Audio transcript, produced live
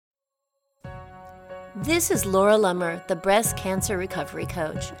This is Laura Lummer, the Breast Cancer Recovery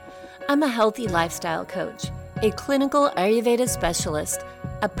Coach. I'm a healthy lifestyle coach, a clinical Ayurveda specialist,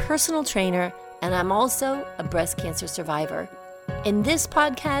 a personal trainer, and I'm also a breast cancer survivor. In this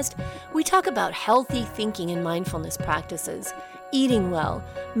podcast, we talk about healthy thinking and mindfulness practices, eating well,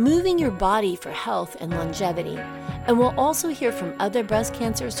 moving your body for health and longevity, and we'll also hear from other breast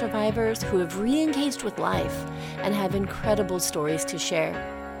cancer survivors who have re-engaged with life and have incredible stories to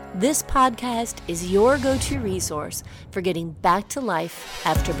share. This podcast is your go-to resource for getting back to life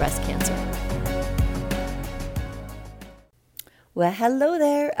after breast cancer. Well, hello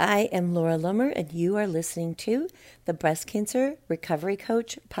there. I am Laura Lummer, and you are listening to the Breast Cancer Recovery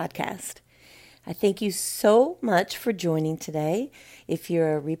Coach podcast. I thank you so much for joining today. If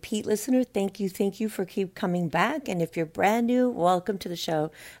you're a repeat listener, thank you for keep coming back. And if you're brand new, welcome to the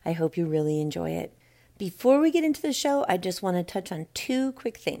show. I hope you really enjoy it. Before we get into the show, I just want to touch on two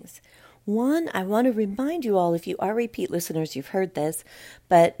quick things. One, I want to remind you all, if you are repeat listeners, you've heard this,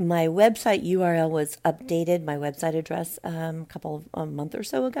 but my website URL was updated, my website address a month or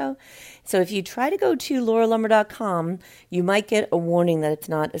so ago. So if you try to go to lauralummer.com, you might get a warning that it's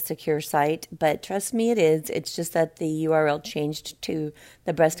not a secure site, but trust me, it is. It's just that the URL changed to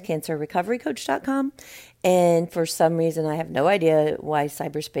thebreastcancerrecoverycoach.com. And for some reason, I have no idea why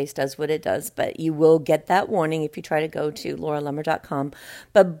cyberspace does what it does, but you will get that warning if you try to go to lauralummer.com.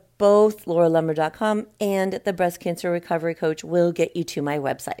 But both lauralummer.com and the Breast Cancer Recovery Coach will get you to my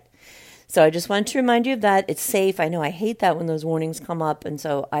website. So I just wanted to remind you of that. It's safe. I know I hate that when those warnings come up, and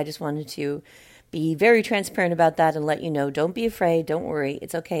so I just wanted to be very transparent about that and let you know, don't be afraid, don't worry,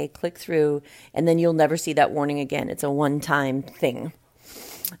 it's okay, click through, and then you'll never see that warning again. It's a one-time thing.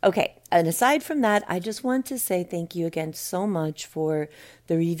 Okay, and aside from that, I just want to say thank you again so much for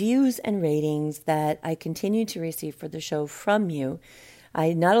the reviews and ratings that I continue to receive for the show from you.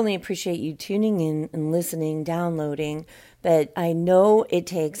 I not only appreciate you tuning in and listening, downloading, but I know it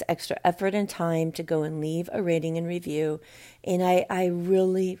takes extra effort and time to go and leave a rating and review, and I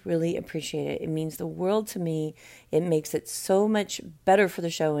really, really appreciate it. It means the world to me. It makes it so much better for the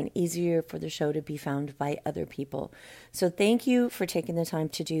show and easier for the show to be found by other people. So thank you for taking the time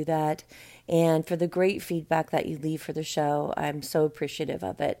to do that, and for the great feedback that you leave for the show. I'm so appreciative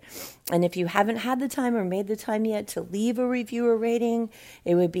of it. And if you haven't had the time or made the time yet to leave a review or rating,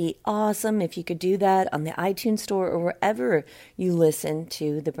 it would be awesome if you could do that on the iTunes store or wherever you listen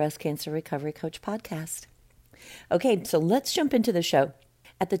to the Breast Cancer Recovery Coach podcast. Okay, so let's jump into the show.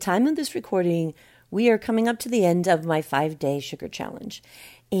 At the time of this recording, we are coming up to the end of my 5-day sugar challenge.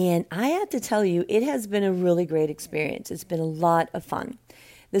 And I have to tell you, it has been a really great experience. It's been a lot of fun.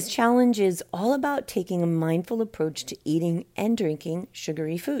 This challenge is all about taking a mindful approach to eating and drinking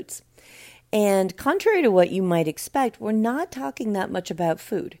sugary foods. And contrary to what you might expect, we're not talking that much about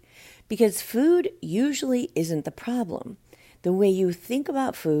food, because food usually isn't the problem. The way you think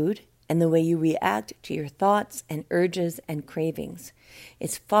about food and the way you react to your thoughts and urges and cravings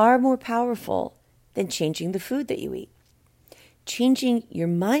is far more powerful than changing the food that you eat. Changing your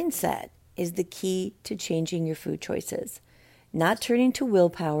mindset is the key to changing your food choices, not turning to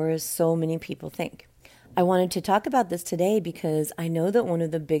willpower as so many people think. I wanted to talk about this today because I know that one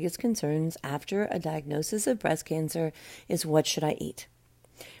of the biggest concerns after a diagnosis of breast cancer is, what should I eat?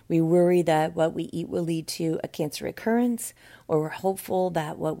 We worry that what we eat will lead to a cancer recurrence, or we're hopeful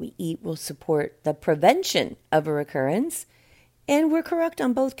that what we eat will support the prevention of a recurrence, and we're correct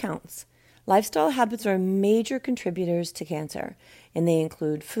on both counts. Lifestyle habits are major contributors to cancer, and they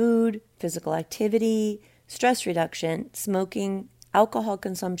include food, physical activity, stress reduction, smoking, alcohol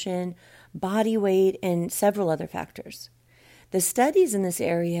consumption, body weight, and several other factors. The studies in this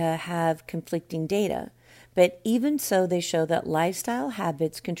area have conflicting data, but even so, they show that lifestyle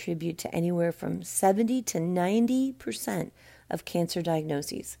habits contribute to anywhere from 70 to 90% of cancer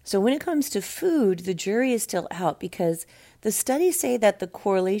diagnoses. So when it comes to food, the jury is still out, because the studies say that the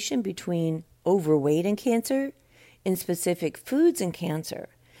correlation between overweight and cancer and specific foods and cancer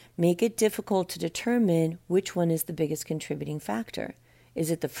make it difficult to determine which one is the biggest contributing factor. Is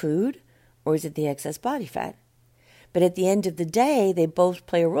it the food, or is it the excess body fat? But at the end of the day, they both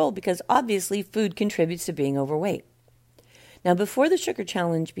play a role, because obviously food contributes to being overweight. Now, before the sugar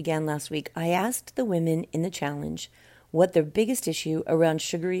challenge began last week, I asked the women in the challenge what their biggest issue around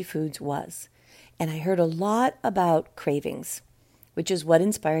sugary foods was. And I heard a lot about cravings, which is what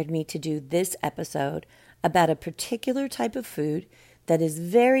inspired me to do this episode about a particular type of food that is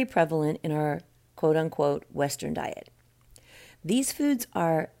very prevalent in our quote-unquote Western diet. These foods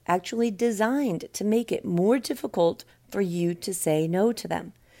are actually designed to make it more difficult for you to say no to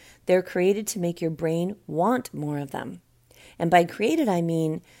them. They're created to make your brain want more of them. And by created, I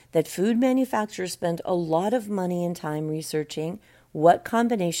mean that food manufacturers spend a lot of money and time researching what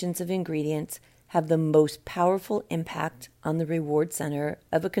combinations of ingredients have the most powerful impact on the reward center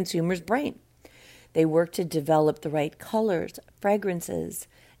of a consumer's brain. They work to develop the right colors, fragrances,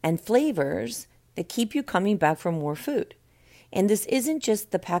 and flavors that keep you coming back for more food. And this isn't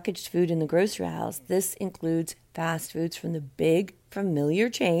just the packaged food in the grocery aisles. This includes fast foods from the big, familiar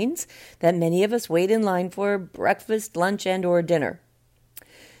chains that many of us wait in line for breakfast, lunch, and or dinner.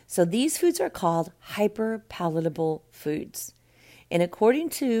 So these foods are called hyper-palatable foods. And according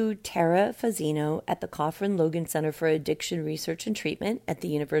to Tara Fazzino at the Cochran-Logan Center for Addiction Research and Treatment at the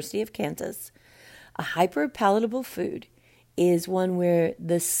University of Kansas, a hyper-palatable food is one where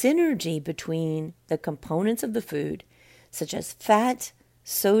the synergy between the components of the food, such as fat,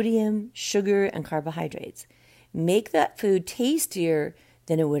 sodium, sugar, and carbohydrates, make that food tastier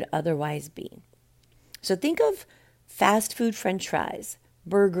than it would otherwise be. So think of fast food French fries,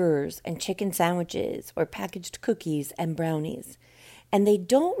 burgers, and chicken sandwiches, or packaged cookies and brownies. And they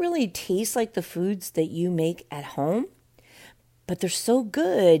don't really taste like the foods that you make at home, but they're so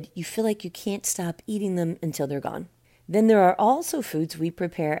good you feel like you can't stop eating them until they're gone. Then there are also foods we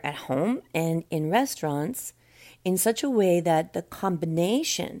prepare at home and in restaurants in such a way that the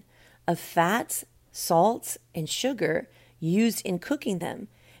combination of fats, salts, and sugar used in cooking them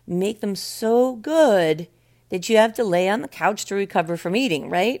make them so good that you have to lay on the couch to recover from eating,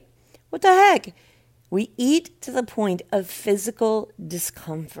 right? What the heck? We eat to the point of physical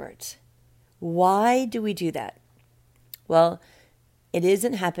discomfort. Why do we do that? Well, it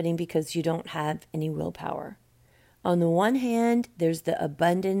isn't happening because you don't have any willpower. On the one hand, there's the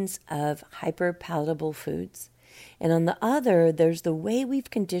abundance of hyper-palatable foods. And on the other, there's the way we've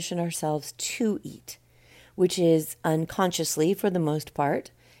conditioned ourselves to eat, which is unconsciously for the most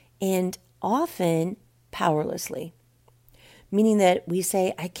part, and often powerlessly. Meaning that we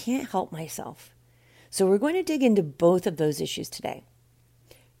say, I can't help myself. So we're going to dig into both of those issues today.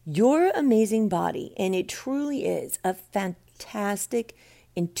 Your amazing body, and it truly is a fantastic,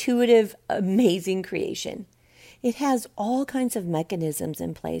 intuitive, amazing creation. It has all kinds of mechanisms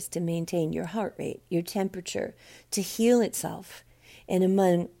in place to maintain your heart rate, your temperature, to heal itself. And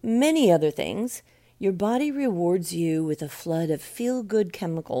among many other things, your body rewards you with a flood of feel-good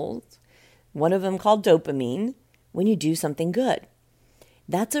chemicals, one of them called dopamine, when you do something good.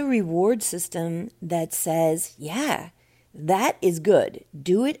 That's a reward system that says, yeah, that is good.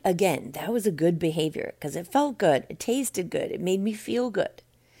 Do it again. That was a good behavior because it felt good. It tasted good. It made me feel good.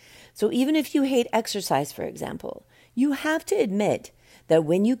 So even if you hate exercise, for example, you have to admit that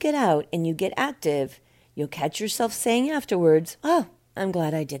when you get out and you get active, you'll catch yourself saying afterwards, oh, I'm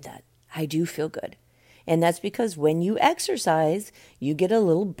glad I did that. I do feel good. And that's because when you exercise, you get a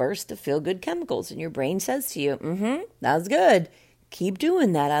little burst of feel-good chemicals and your brain says to you, that was good. Keep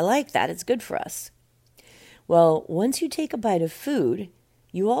doing that. I like that. It's good for us. Well, once you take a bite of food,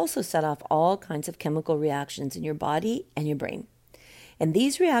 you also set off all kinds of chemical reactions in your body and your brain. And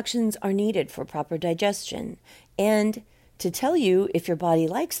these reactions are needed for proper digestion and to tell you if your body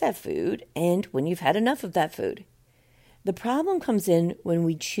likes that food and when you've had enough of that food. The problem comes in when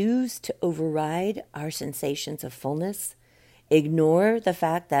we choose to override our sensations of fullness, ignore the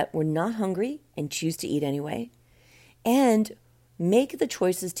fact that we're not hungry and choose to eat anyway, and make the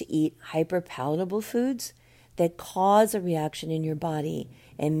choices to eat hyper-palatable foods that cause a reaction in your body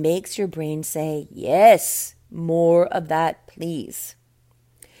and makes your brain say, yes, more of that, please.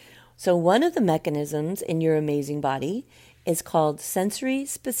 So one of the mechanisms in your amazing body is called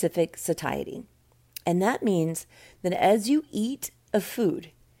sensory-specific satiety. And that means that as you eat a food,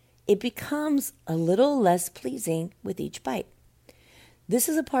 it becomes a little less pleasing with each bite. This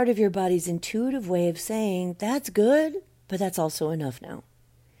is a part of your body's intuitive way of saying, that's good, but that's also enough now.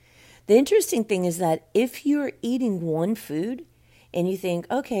 The interesting thing is that if you're eating one food and you think,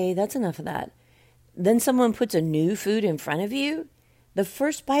 okay, that's enough of that, then someone puts a new food in front of you, the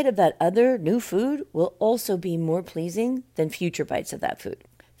first bite of that other new food will also be more pleasing than future bites of that food.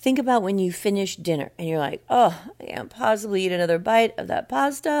 Think about when you finish dinner and you're like, oh, I can't possibly eat another bite of that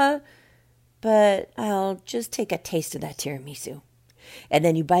pasta, but I'll just take a taste of that tiramisu. And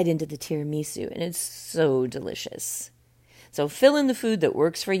then you bite into the tiramisu and it's so delicious. So fill in the food that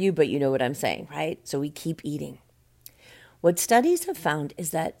works for you, but you know what I'm saying, right? So we keep eating. What studies have found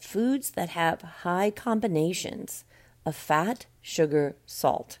is that foods that have high combinations of fat, sugar,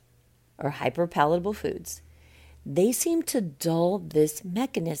 salt, or hyperpalatable foods, they seem to dull this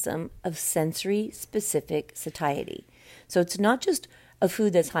mechanism of sensory-specific satiety. So it's not just a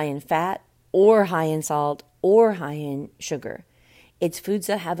food that's high in fat or high in salt or high in sugar. It's foods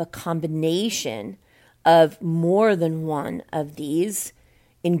that have a combination of more than one of these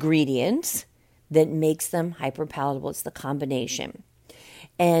ingredients that makes them hyperpalatable. It's the combination.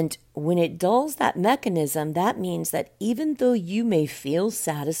 And when it dulls that mechanism, that means that even though you may feel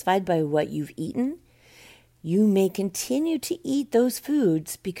satisfied by what you've eaten, you may continue to eat those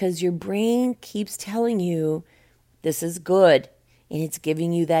foods because your brain keeps telling you this is good. And it's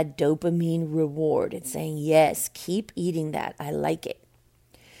giving you that dopamine reward. It's saying, yes, keep eating that. I like it.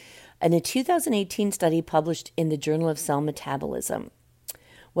 In a 2018 study published in the Journal of Cell Metabolism,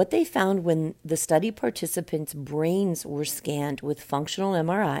 what they found when the study participants' brains were scanned with functional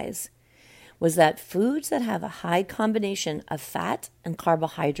MRIs was that foods that have a high combination of fat and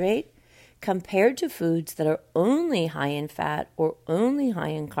carbohydrate compared to foods that are only high in fat or only high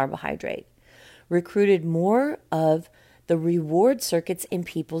in carbohydrate recruited more of the reward circuits in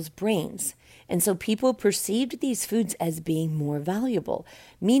people's brains. And so people perceived these foods as being more valuable,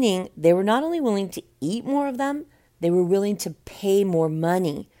 meaning they were not only willing to eat more of them, they were willing to pay more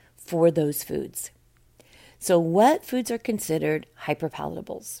money for those foods. So what foods are considered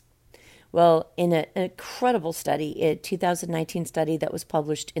hyperpalatables? Well, in an incredible study, a 2019 study that was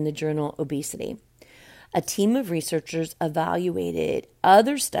published in the journal Obesity, a team of researchers evaluated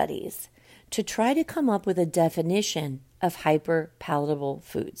other studies to try to come up with a definition of hyperpalatable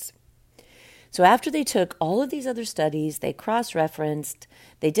foods. So after they took all of these other studies, they cross-referenced,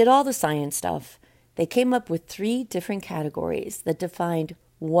 they did all the science stuff, they came up with 3 different categories that defined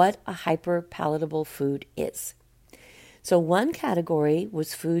what a hyperpalatable food is. So one category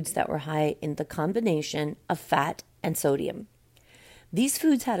was foods that were high in the combination of fat and sodium. These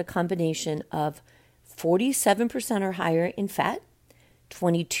foods had a combination of 47% or higher in fat,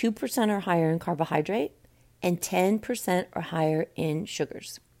 22% or higher in carbohydrate, and 10% or higher in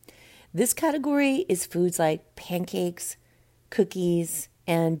sugars. This category is foods like pancakes, cookies,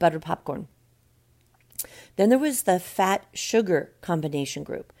 and buttered popcorn. Then there was the fat-sugar combination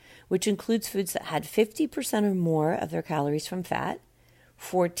group, which includes foods that had 50% or more of their calories from fat,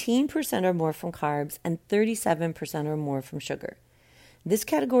 14% or more from carbs, and 37% or more from sugar. This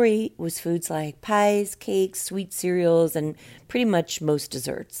category was foods like pies, cakes, sweet cereals, and pretty much most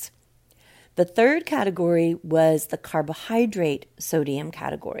desserts. The third category was the carbohydrate sodium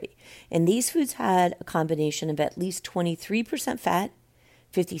category, and these foods had a combination of at least 23% fat,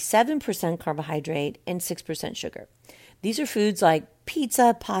 57% carbohydrate, and 6% sugar. These are foods like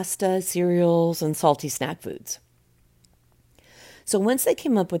pizza, pasta, cereals, and salty snack foods. So once they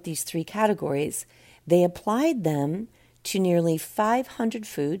came up with these 3 categories, they applied them to nearly 500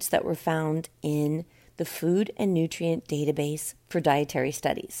 foods that were found in the Food and Nutrient Database for Dietary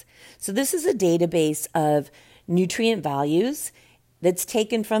Studies. So this is a database of nutrient values that's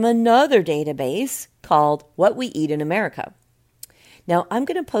taken from another database called What We Eat in America. Now, I'm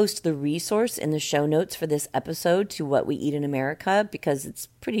going to post the resource in the show notes for this episode to What We Eat in America because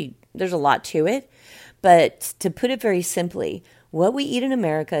there's a lot to it. But to put it very simply, What We Eat in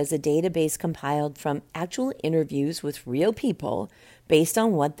America is a database compiled from actual interviews with real people based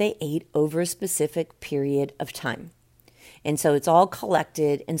on what they ate over a specific period of time. And so it's all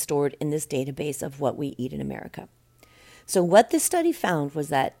collected and stored in this database of What We Eat in America. So what this study found was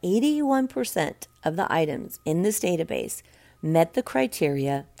that 81% of the items in this database met the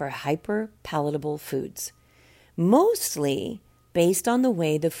criteria for hyperpalatable foods, mostly based on the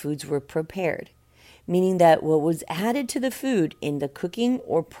way the foods were prepared, meaning that what was added to the food in the cooking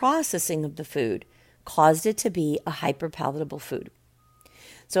or processing of the food caused it to be a hyperpalatable food.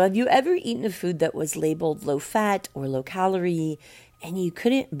 So have you ever eaten a food that was labeled low fat or low calorie and you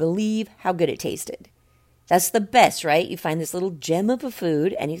couldn't believe how good it tasted? That's the best, right? You find this little gem of a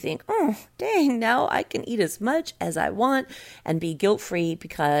food and you think, oh, dang, now I can eat as much as I want and be guilt-free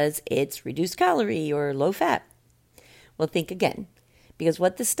because it's reduced calorie or low fat. Well, think again, because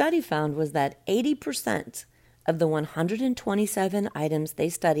what the study found was that 80% of the 127 items they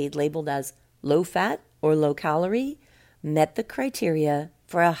studied labeled as low fat or low calorie met the criteria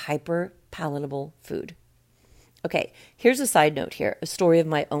for a hyperpalatable food. Okay, here's a side note here, a story of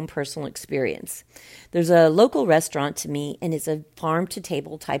my own personal experience. There's a local restaurant to me, and it's a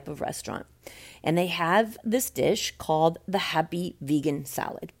farm-to-table type of restaurant. And they have this dish called the Happy Vegan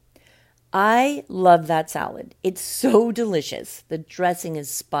Salad. I love that salad. It's so delicious. The dressing is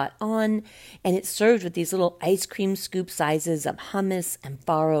spot on, and it's served with these little ice cream scoop sizes of hummus and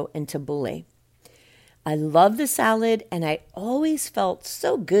farro and tabbouleh. I love the salad, and I always felt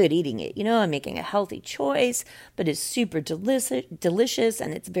so good eating it. You know, I'm making a healthy choice, but it's super delicious,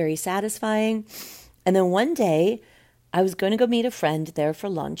 and it's very satisfying. And then one day, I was going to go meet a friend there for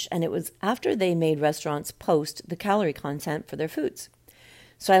lunch, and it was after they made restaurants post the calorie content for their foods.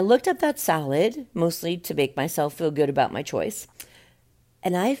 So I looked up that salad, mostly to make myself feel good about my choice.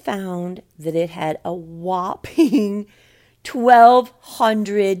 And I found that it had a whopping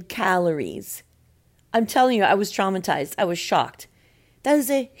 1,200 calories. I'm telling you, I was traumatized. I was shocked. That is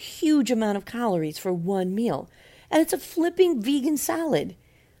a huge amount of calories for one meal. And it's a flipping vegan salad.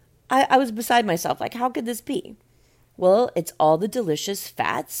 I was beside myself. Like, how could this be? Well, it's all the delicious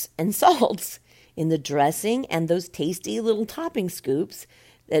fats and salts in the dressing and those tasty little topping scoops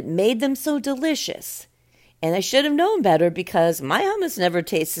that made them so delicious. And I should have known better because my hummus never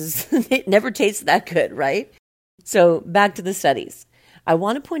tastes that good, right? So back to the studies. I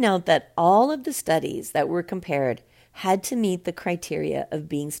want to point out that all of the studies that were compared had to meet the criteria of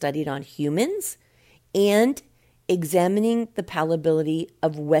being studied on humans and examining the palatability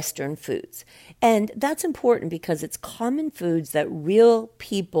of Western foods. And that's important because it's common foods that real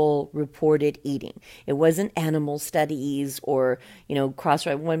people reported eating. It wasn't animal studies or,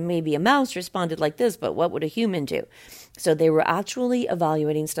 when maybe a mouse responded like this, but what would a human do? So they were actually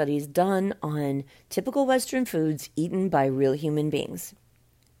evaluating studies done on typical Western foods eaten by real human beings.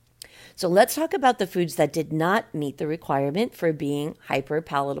 So let's talk about the foods that did not meet the requirement for being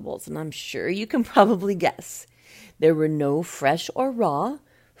hyperpalatables. And I'm sure you can probably guess. There were no fresh or raw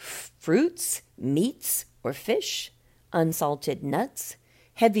fruits, meats, or fish, unsalted nuts,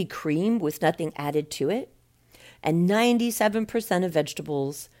 heavy cream with nothing added to it, and 97% of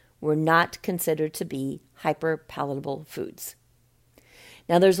vegetables were not considered to be hyperpalatable foods.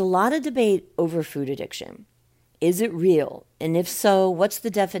 Now, there's a lot of debate over food addiction. Is it real? And if so, what's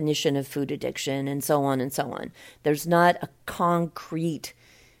the definition of food addiction? And so on and so on. There's not a concrete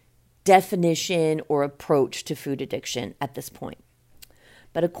definition or approach to food addiction at this point.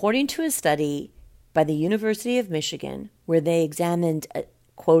 But according to a study by the University of Michigan, where they examined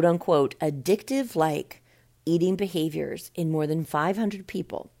quote unquote addictive-like eating behaviors in more than 500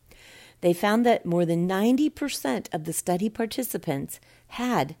 people, they found that more than 90% of the study participants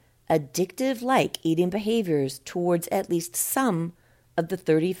had addictive-like eating behaviors towards at least some of the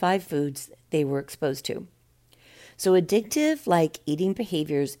 35 foods they were exposed to. So addictive-like eating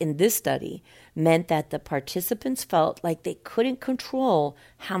behaviors in this study meant that the participants felt like they couldn't control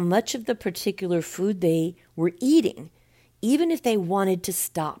how much of the particular food they were eating, even if they wanted to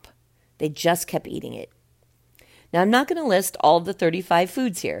stop. They just kept eating it. Now, I'm not going to list all of the 35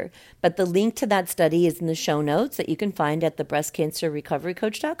 foods here, but the link to that study is in the show notes that you can find at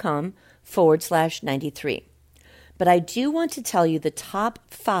thebreastcancerrecoverycoach.com/93. But I do want to tell you the top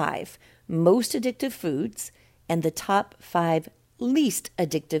 5 most addictive foods and the top 5 least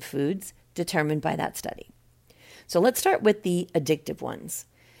addictive foods determined by that study. So let's start with the addictive ones.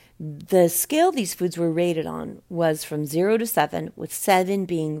 The scale these foods were rated on was from 0 to 7, with 7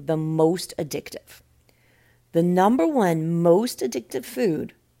 being the most addictive. The number 1 most addictive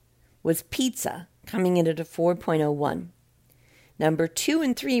food was pizza, coming in at a 4.01. Number 2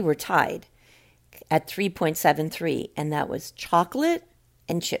 and 3 were tied at 3.73, and that was chocolate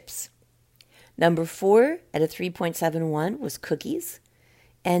and chips. Number 4 at a 3.71 was cookies,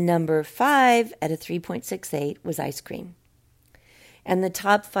 and number 5 at a 3.68 was ice cream. And the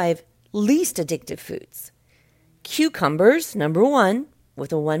top 5 least addictive foods: cucumbers, number 1,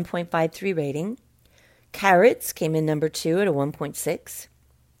 with a 1.53 rating. Carrots came in number 2 at a 1.6.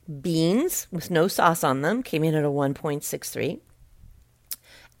 Beans, with no sauce on them, came in at a 1.63.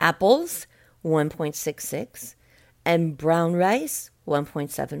 Apples, 1.66. And brown rice,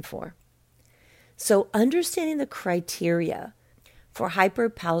 1.74. So understanding the criteria for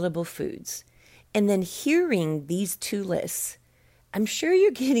hyperpalatable foods and then hearing these 2 lists, I'm sure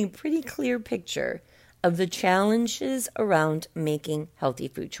you're getting a pretty clear picture of the challenges around making healthy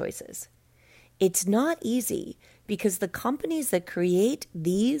food choices. It's not easy because the companies that create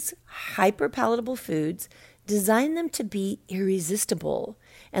these hyperpalatable foods design them to be irresistible.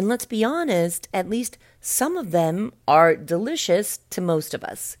 And let's be honest, at least some of them are delicious to most of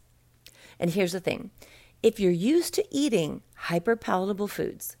us. And here's the thing. If you're used to eating hyperpalatable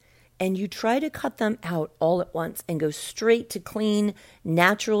foods and you try to cut them out all at once and go straight to clean,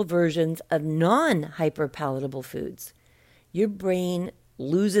 natural versions of non-hyperpalatable foods, your brain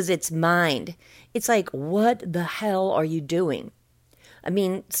loses its mind. It's like, what the hell are you doing? I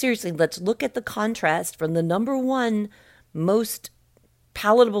mean, seriously, let's look at the contrast from the number 1 most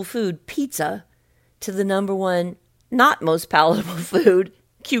palatable food, pizza, to the number 1 not most palatable food,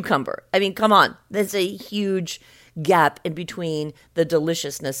 cucumber. I mean, come on. There's a huge gap in between the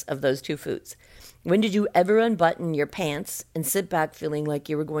deliciousness of those 2 foods. When did you ever unbutton your pants and sit back feeling like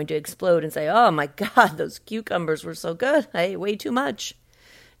you were going to explode and say, oh my God, those cucumbers were so good. I ate way too much.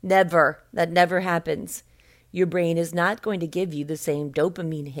 Never. That never happens. Your brain is not going to give you the same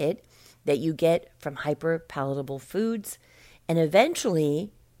dopamine hit that you get from hyper-palatable foods, and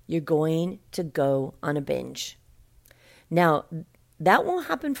eventually you're going to go on a binge. Now, that won't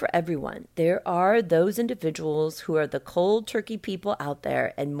happen for everyone. There are those individuals who are the cold turkey people out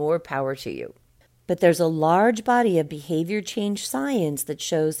there, and more power to you. But there's a large body of behavior change science that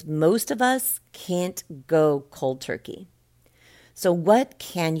shows most of us can't go cold turkey. So what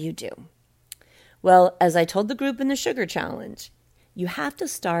can you do? Well, as I told the group in the Sugar Challenge, you have to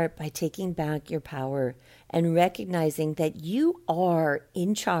start by taking back your power and recognizing that you are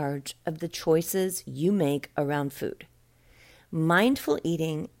in charge of the choices you make around food. Mindful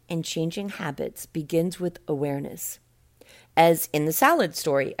eating and changing habits begins with awareness. As in the salad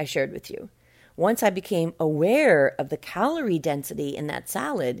story I shared with you, once I became aware of the calorie density in that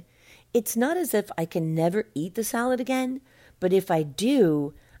salad, it's not as if I can never eat the salad again, but if I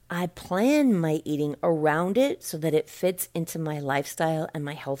do, I plan my eating around it so that it fits into my lifestyle and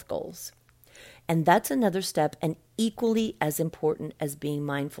my health goals. And that's another step and equally as important as being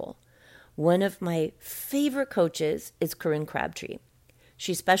mindful. One of my favorite coaches is Corinne Crabtree.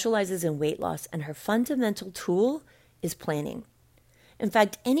 She specializes in weight loss, and her fundamental tool is planning. In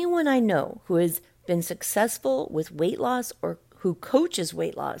fact, anyone I know who has been successful with weight loss or who coaches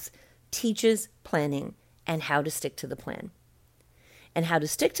weight loss teaches planning and how to stick to the plan. And how to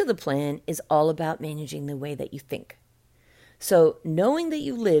stick to the plan is all about managing the way that you think. So knowing that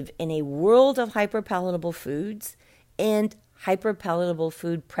you live in a world of hyperpalatable foods and hyperpalatable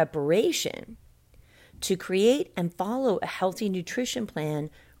food preparation, to create and follow a healthy nutrition plan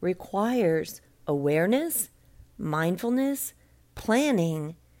requires awareness, mindfulness,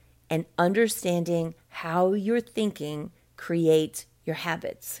 planning, and understanding how your thinking creates your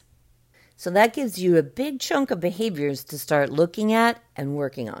habits. So that gives you a big chunk of behaviors to start looking at and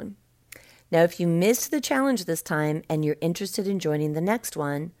working on. Now, if you missed the challenge this time and you're interested in joining the next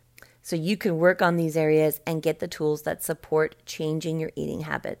one, so you can work on these areas and get the tools that support changing your eating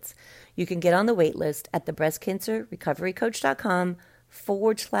habits, you can get on the wait list at the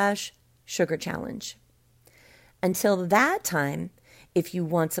breastcancerrecoverycoach.com/sugar challenge. Until that time, if you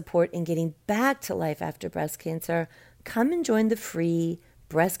want support in getting back to life after breast cancer, come and join the free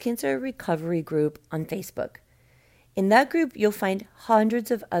Breast Cancer Recovery group on Facebook. In that group, you'll find hundreds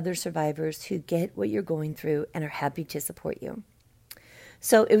of other survivors who get what you're going through and are happy to support you.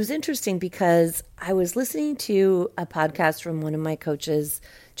 So it was interesting because I was listening to a podcast from one of my coaches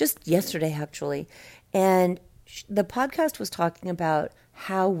just yesterday, actually, and the podcast was talking about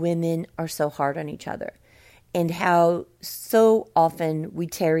how women are so hard on each other and how so often we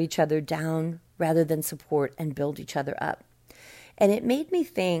tear each other down rather than support and build each other up. And it made me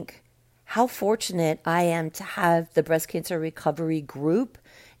think how fortunate I am to have the Breast Cancer Recovery group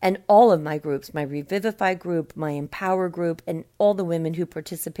and all of my groups, my Revivify group, my Empower group, and all the women who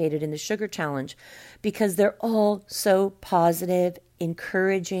participated in the Sugar Challenge, because they're all so positive,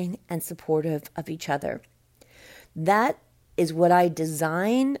 encouraging, and supportive of each other. That is what I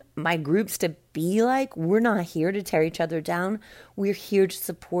design my groups to be like. We're not here to tear each other down. We're here to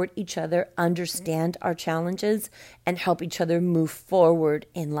support each other, understand our challenges, and help each other move forward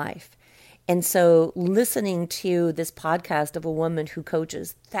in life. And so listening to this podcast of a woman who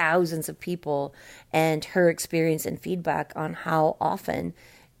coaches thousands of people and her experience and feedback on how often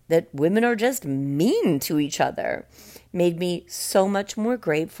that women are just mean to each other made me so much more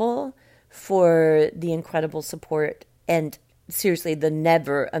grateful for the incredible support and seriously, the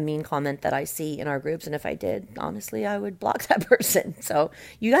never a mean comment that I see in our groups. And if I did, honestly, I would block that person. So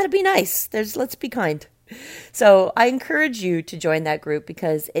you got to be nice. Let's be kind. So I encourage you to join that group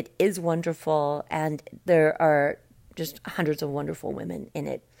because it is wonderful and there are just hundreds of wonderful women in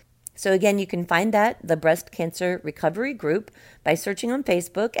it. So again, you can find that, the Breast Cancer Recovery group, by searching on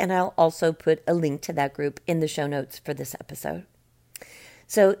Facebook, and I'll also put a link to that group in the show notes for this episode.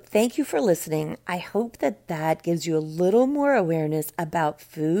 So thank you for listening. I hope that gives you a little more awareness about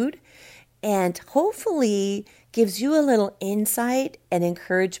food and hopefully gives you a little insight and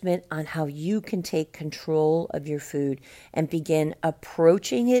encouragement on how you can take control of your food and begin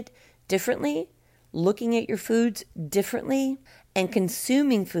approaching it differently, looking at your foods differently, and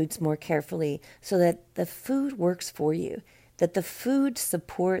consuming foods more carefully so that the food works for you, that the food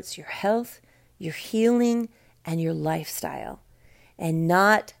supports your health, your healing, and your lifestyle. And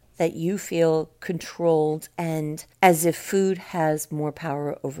not that you feel controlled and as if food has more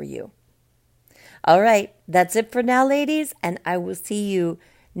power over you. All right, that's it for now, ladies, and I will see you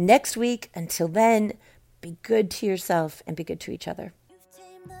next week. Until then, be good to yourself and be good to each other. You've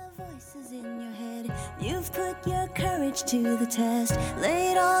tamed the Voices in your head, you've put your courage to the test,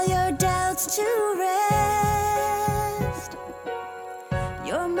 laid all your doubts to rest.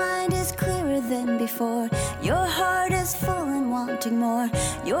 Your mind is clearer than before, your heart is full and wanting more,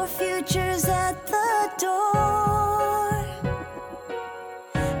 your future's at the door.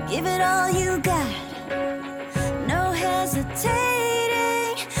 Give it all you got, no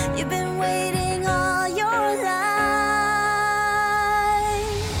hesitating, you've been waiting all your life.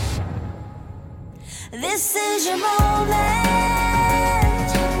 This is your moment.